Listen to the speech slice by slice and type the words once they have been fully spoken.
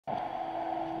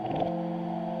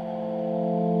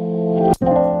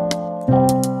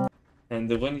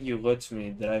And when you watch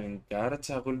me driving cars,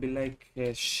 I will be like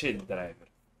a shit driver.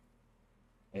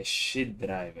 A shit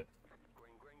driver.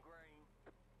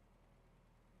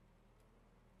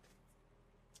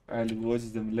 I'll watch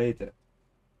them later.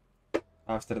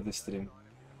 After the stream.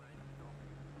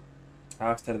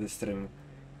 After the stream.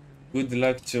 Good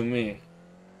luck to me.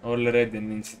 Already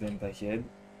an incident ahead.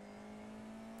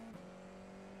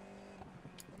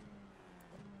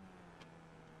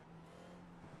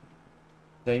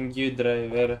 Thank you,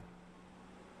 driver.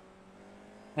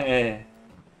 Hey.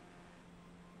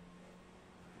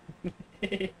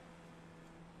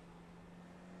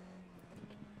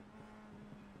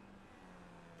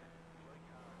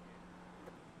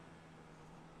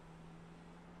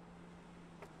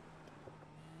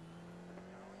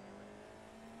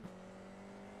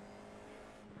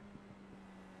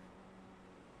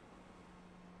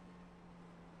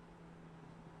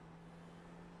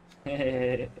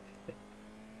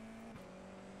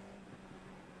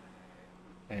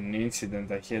 An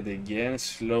incident ahead again.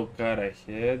 Slow car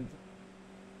ahead.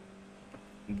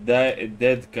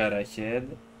 Dead car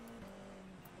ahead.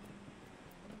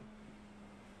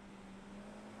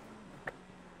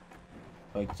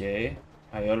 Okay.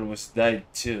 I almost died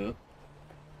too.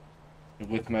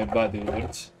 With my body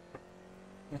words.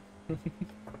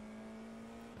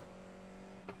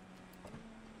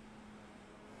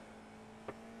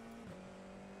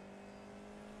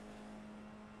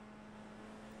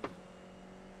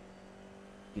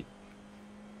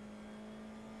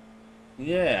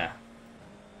 Yeah.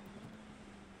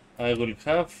 I will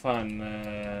have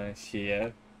fun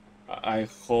here. I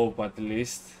hope at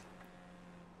least.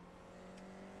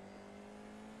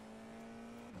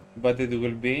 But it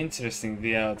will be interesting,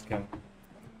 the outcome.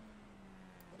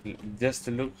 Just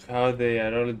look how they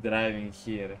are all driving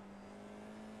here.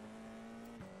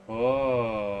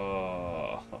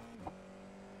 Oh,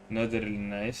 not really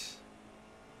nice.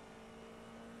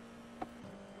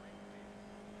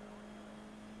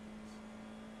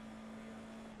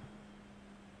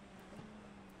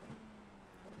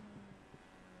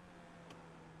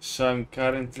 So I'm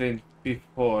currently in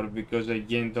P4 because I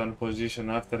gained one position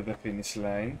after the finish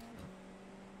line.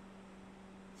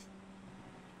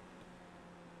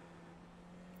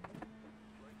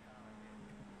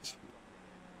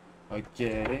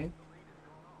 Okay.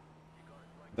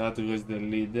 That was the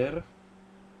leader.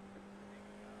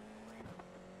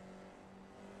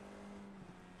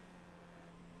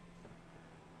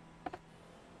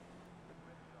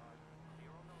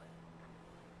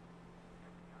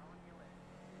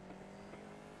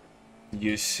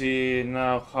 You see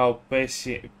now how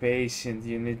patient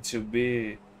you need to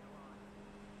be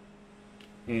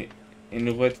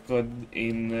in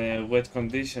wet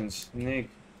conditions, Nick.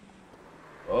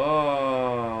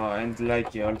 Oh, and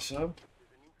lucky also.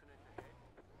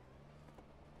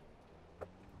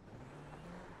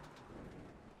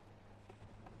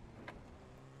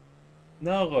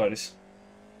 No worries.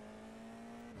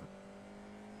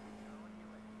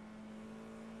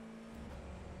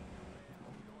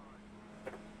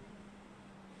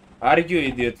 Are you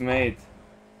idiot, mate?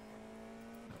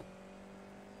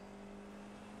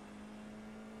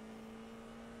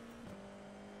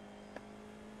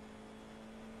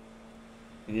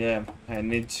 Yeah, I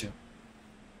need to.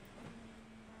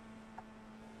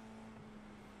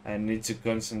 I need to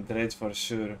concentrate for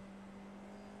sure.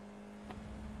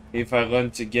 If I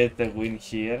want to get the win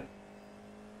here.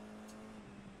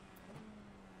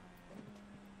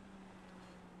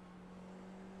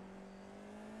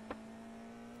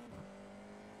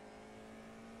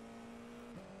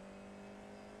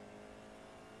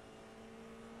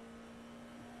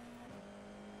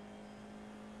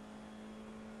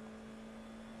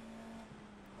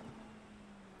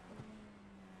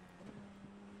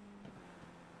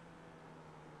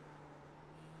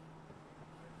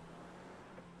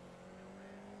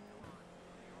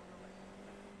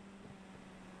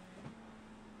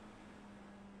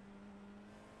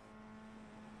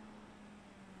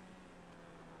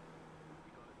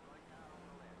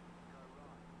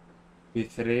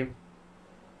 P3.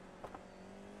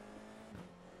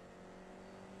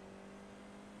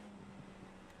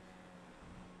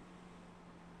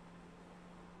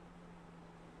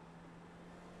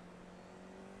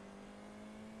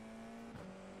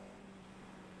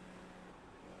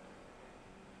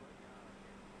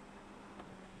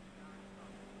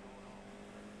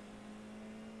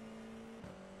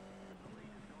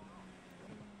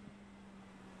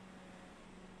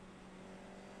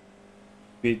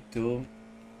 P2.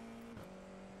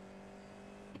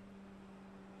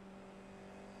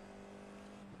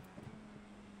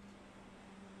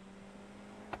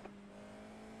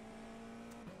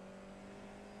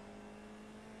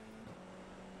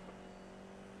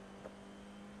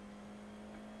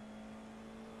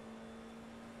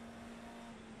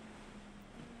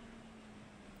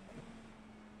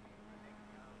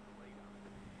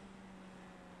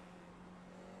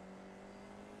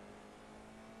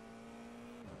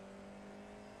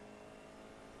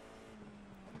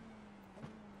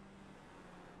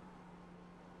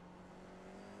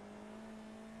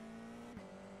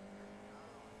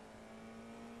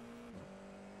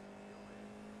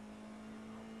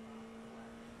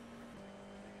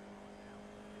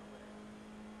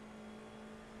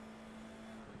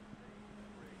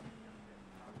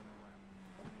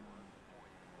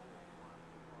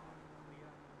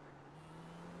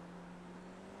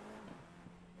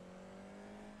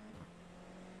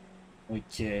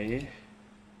 Okay.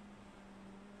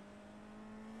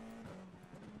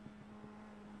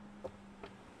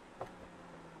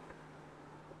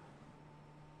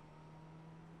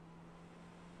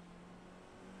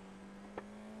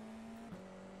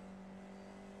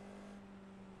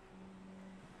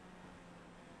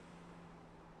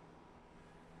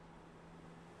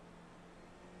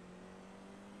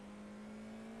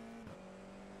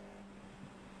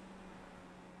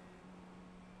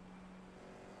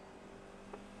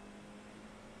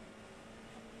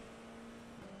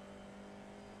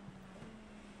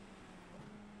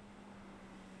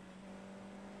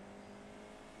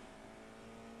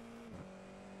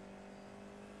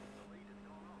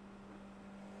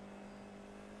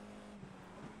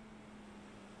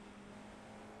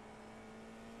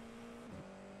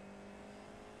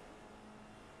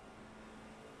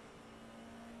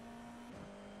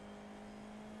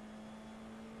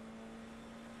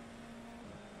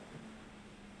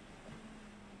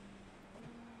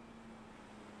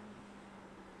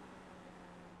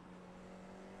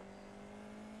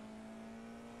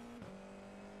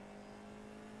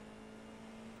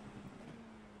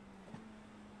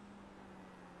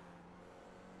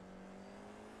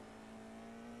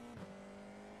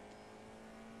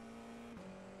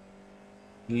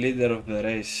 Leader of the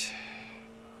race.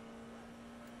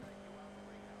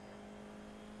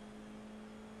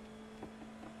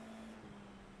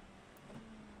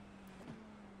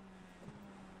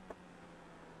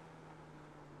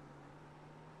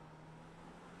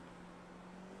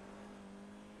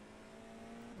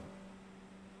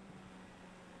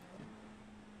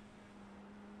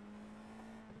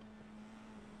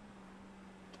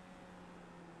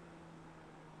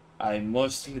 I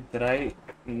mostly try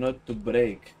not to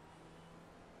break.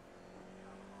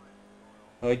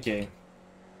 Okay,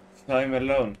 so I'm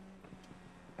alone.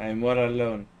 I'm all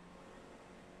alone.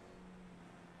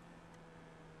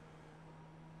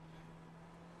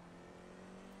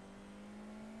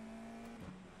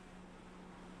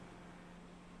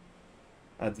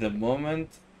 At the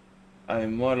moment,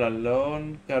 I'm all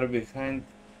alone, car behind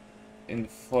in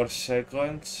 4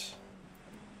 seconds.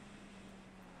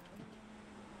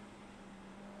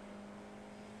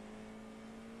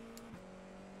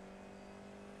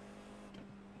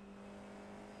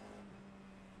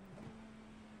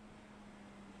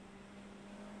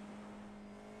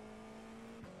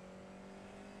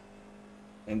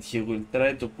 And he will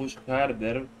try to push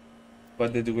harder,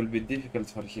 but it will be difficult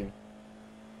for him.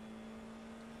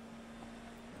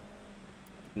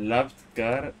 Lapped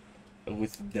car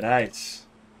with drives.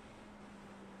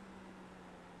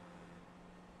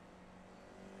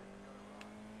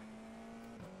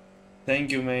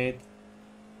 Thank you, mate.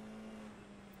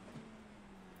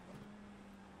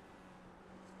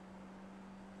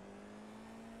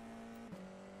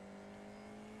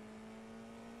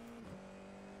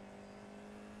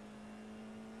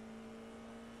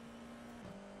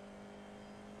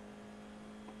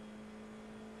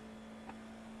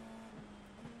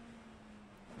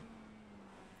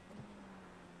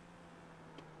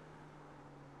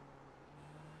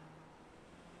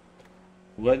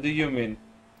 What do you mean?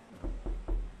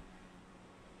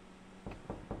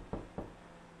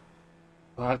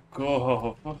 Fuck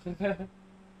off.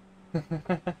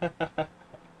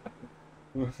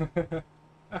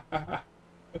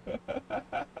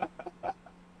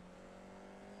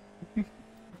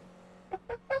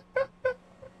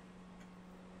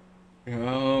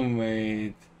 Oh,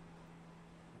 mate.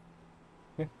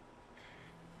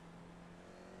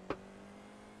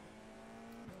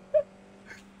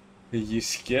 You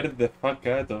scared the fuck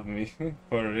out of me.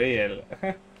 For real.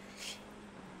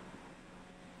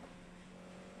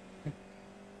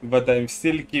 But I'm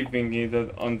still keeping it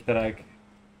on track.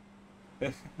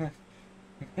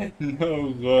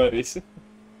 No worries.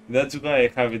 That's why I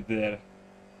have it there.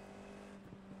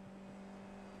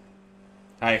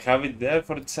 I have it there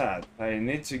for chat. I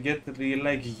need to get really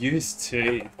like used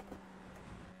to it.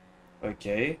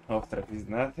 Okay, off track is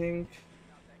nothing.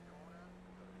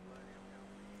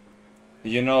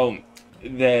 You know,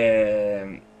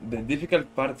 the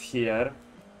difficult part here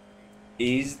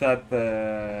is that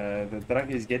the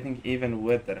track is getting even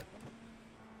wetter.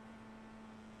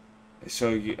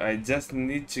 So I just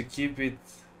need to keep it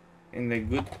in a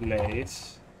good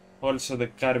place. Also, the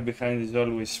car behind is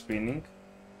always spinning.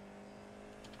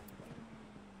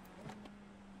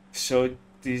 So it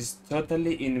is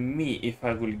totally in me if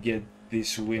I will get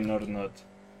this win or not.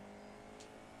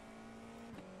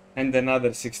 And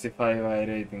another 65 I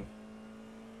rating.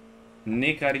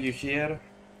 Nick, are you here?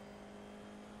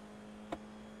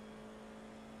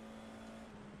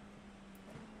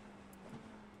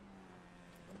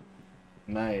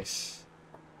 Nice.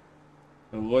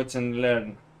 Watch and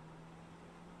learn.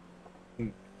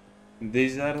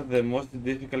 These are the most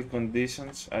difficult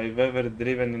conditions I've ever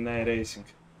driven in iRacing.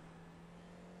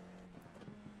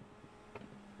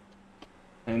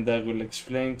 And I will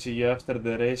explain to you after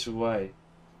the race why.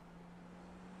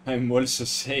 I'm also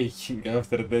shaking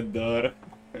after the door.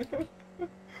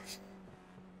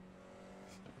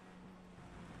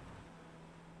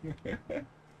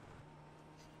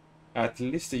 At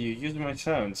least you use my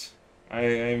sounds.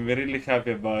 I'm really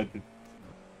happy about it.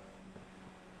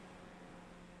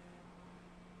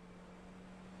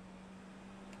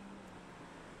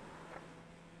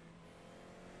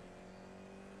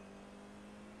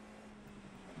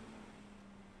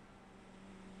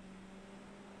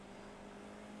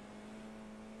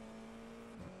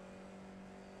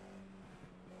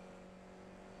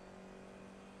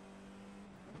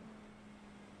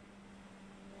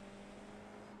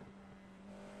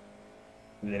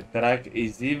 The track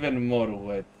is even more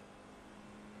wet.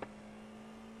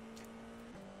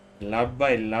 Lap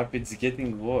by lap it's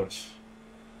getting worse.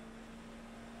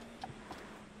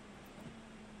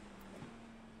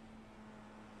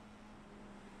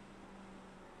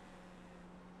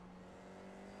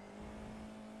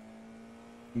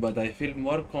 But I feel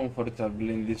more comfortable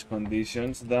in these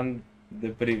conditions than the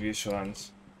previous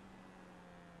ones.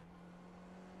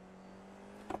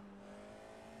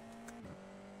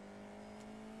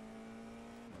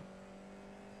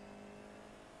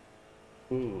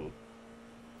 Ooh.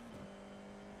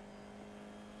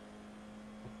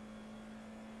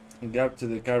 Gap to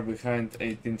the car behind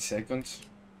 18 seconds.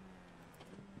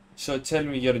 So tell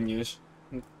me your news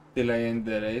till I end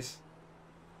the race.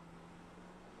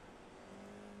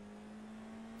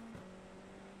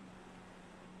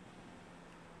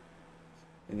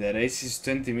 The race is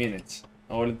 20 minutes.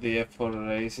 All the F4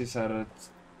 races are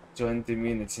 20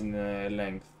 minutes in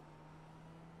length.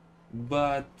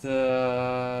 But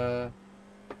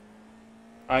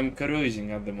I'm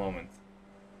cruising at the moment.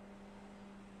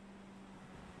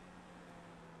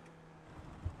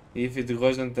 If it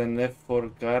wasn't an F4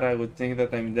 car, I would think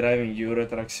that I'm driving Euro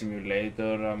Truck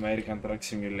Simulator, American Truck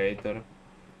Simulator,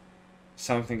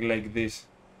 something like this,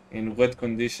 in wet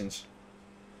conditions.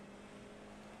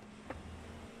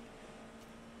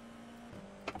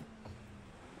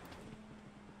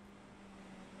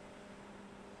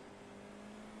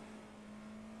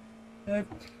 Uh,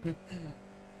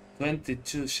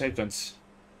 22 seconds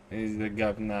is the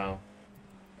gap now.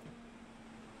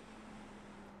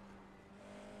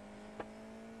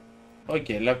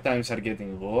 Okay, lap times are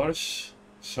getting worse,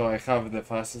 so I have the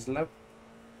fastest lap.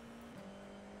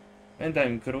 And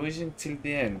I'm cruising till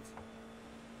the end.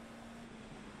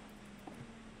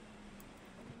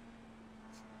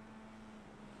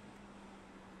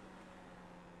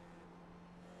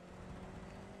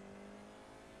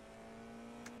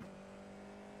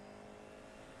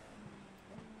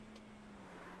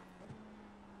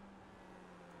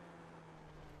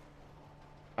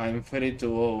 I'm free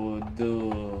to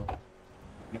to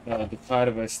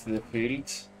harvest the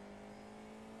fields,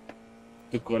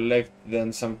 to collect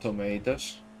then some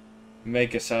tomatoes,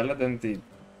 make a salad and eat.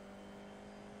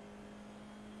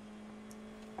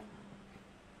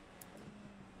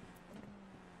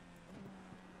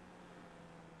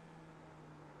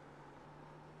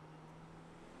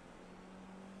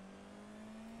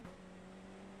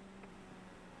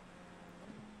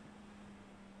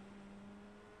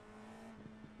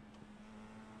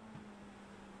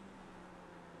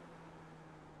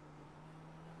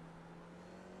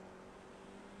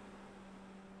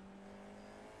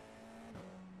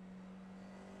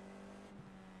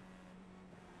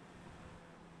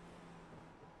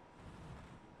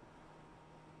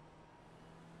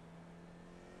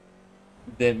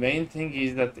 The main thing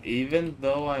is that even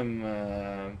though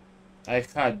I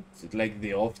had like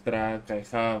the off track, I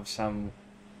have some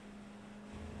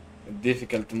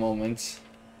difficult moments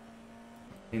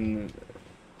in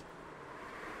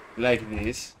like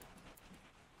this,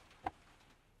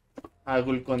 I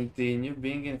will continue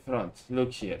being in front.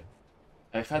 Look here,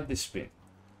 I had the spin,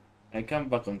 I come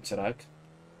back on track,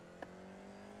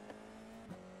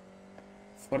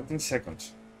 14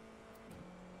 seconds.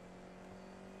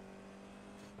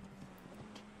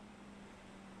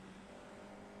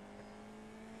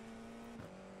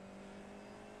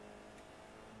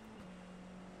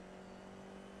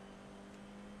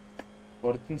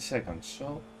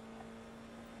 So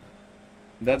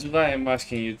that's why I'm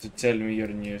asking you to tell me your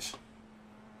news.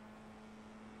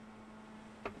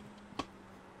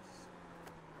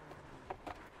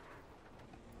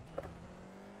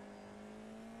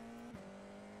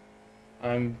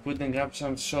 I'm putting up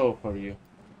some show for you.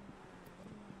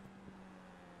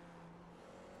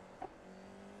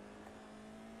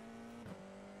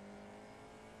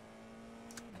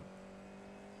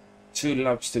 2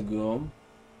 laps to go.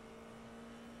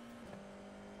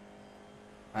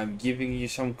 I'm giving you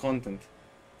some content,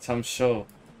 some show.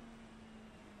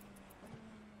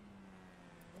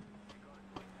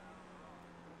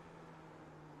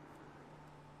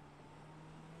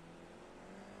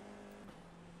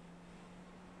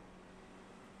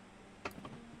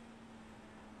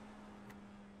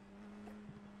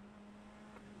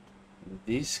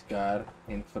 This car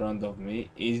in front of me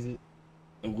is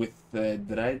with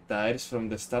dry tires from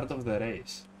the start of the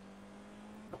race.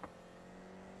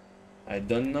 I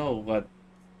don't know what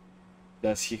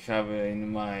does he have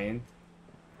in mind.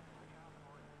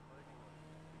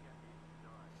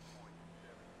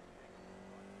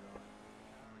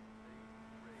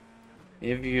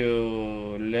 If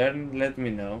you learn, let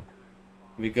me know,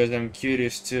 because I'm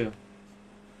curious too.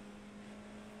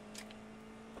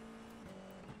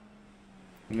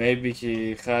 Maybe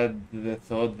he had the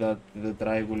thought that the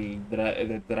track will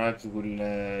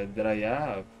dry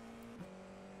up.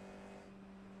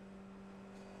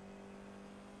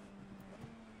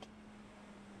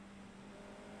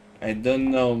 I don't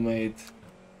know, mate.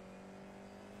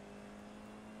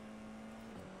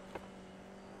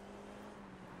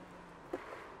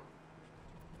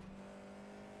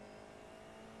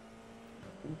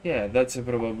 Yeah, that's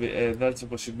a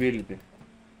possibility.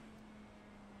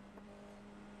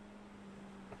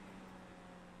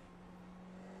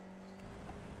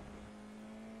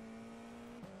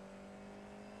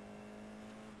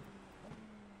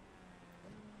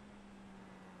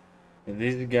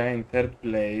 This guy in third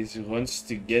place wants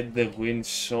to get the win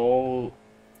so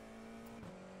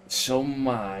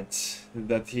much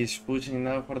that he's pushing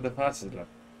now for the fastest lap.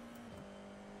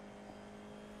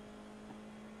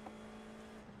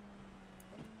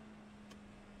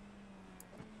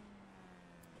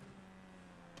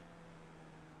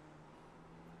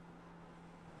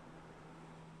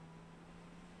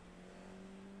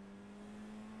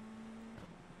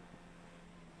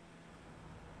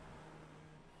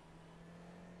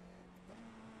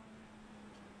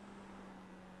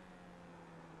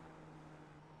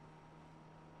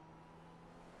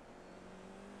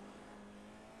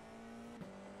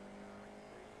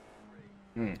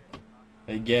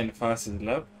 Again, fastest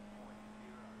lap.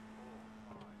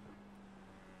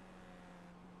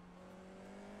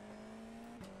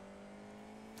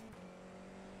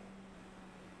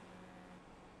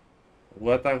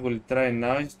 What I will try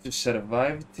now is to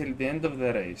survive till the end of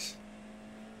the race.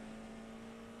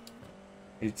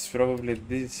 It's probably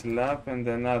this lap and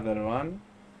another one,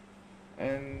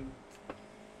 and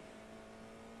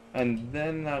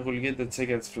then I will get the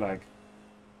checkered flag.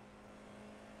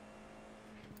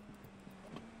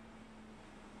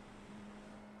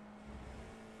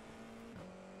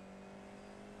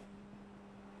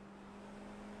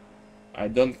 I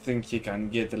don't think he can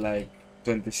get like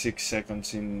 26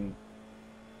 seconds in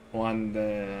one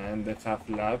and a half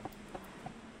lap.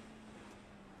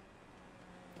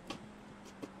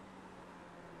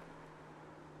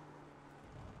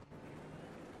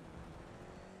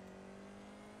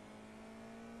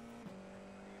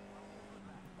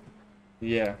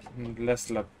 Yeah,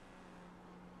 last lap.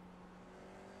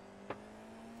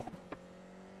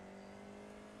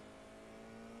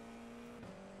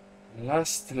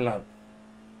 Last lap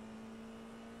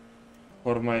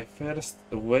for my first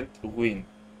wet win.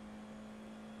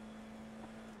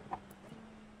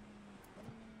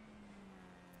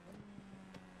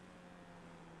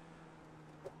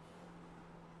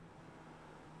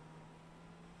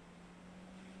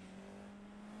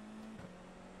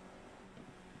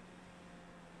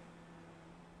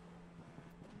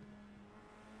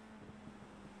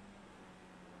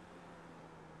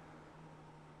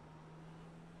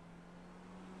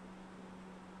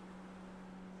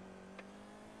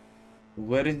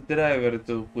 Where is driver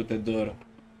to put the door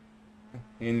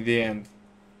in the end?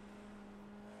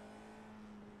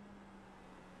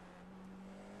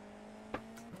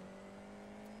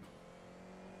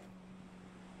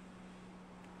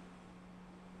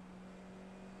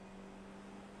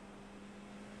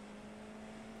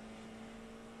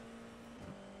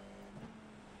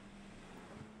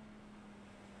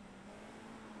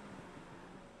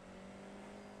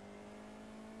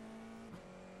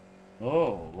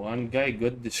 Oh, one guy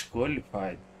got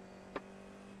disqualified.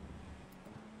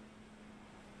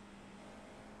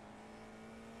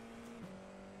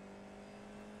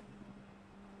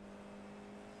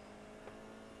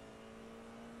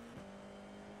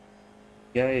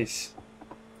 Guys,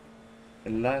 the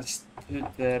last 2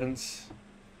 turns.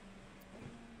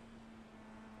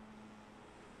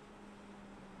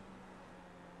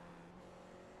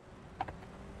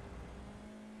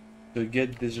 To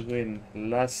get this win.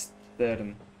 Last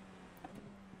turn.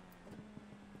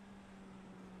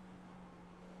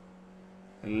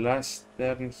 Last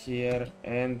turn here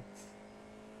and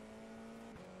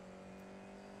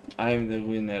I'm the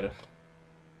winner.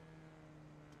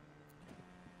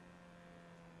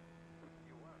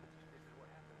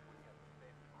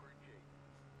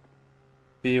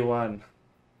 P1.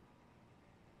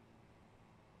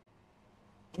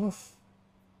 Oof.